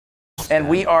And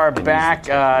we are back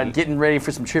getting ready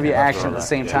for some trivia action at the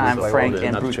same time. Frank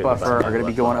and Bruce Buffer are going to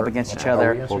be going up against each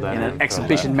other in an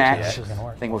exhibition match.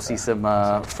 I think we'll see some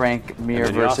Frank Mir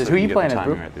versus... Who are you playing as,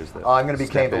 Bruce? I'm going to be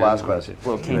Cain Velasquez.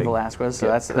 Well, Cain Velasquez, so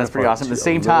that's pretty awesome. At the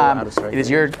same time, it is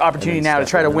your opportunity now to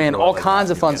try to win all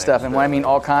kinds of fun stuff. And when I mean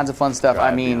all kinds of fun stuff,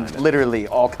 I mean literally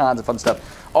all kinds of fun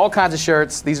stuff. All kinds of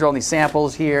shirts. These are only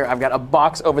samples here. I've got a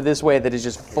box over this way that is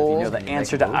just full. If you know the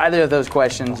answer to either of those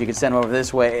questions, you can send them over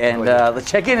this way. And let's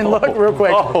check in and look real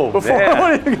quick. Oh,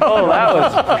 that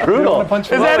was brutal. Is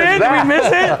that it? Did we miss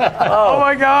it? Oh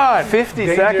my God.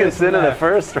 50 seconds into the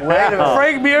first round.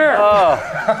 Frank Mir. Well,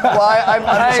 I'm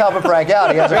just helping Frank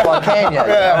out. He hasn't fought Cain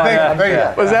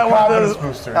yet. Was that one of those?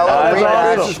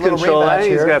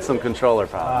 He's got some controller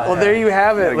problems. Well, there you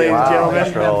have it, ladies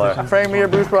and gentlemen. Frank Mir,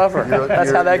 Bruce Buffer.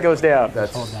 That's how that goes down.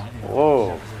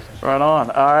 Whoa. Right on.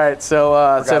 All right. So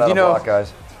if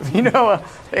you know,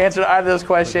 the answer to either of those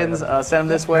questions, send them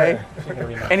this way.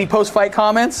 Any post-fight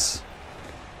comments?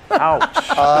 Ouch.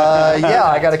 Yeah,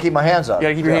 I got to keep my hands up. You got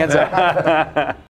to keep your hands up.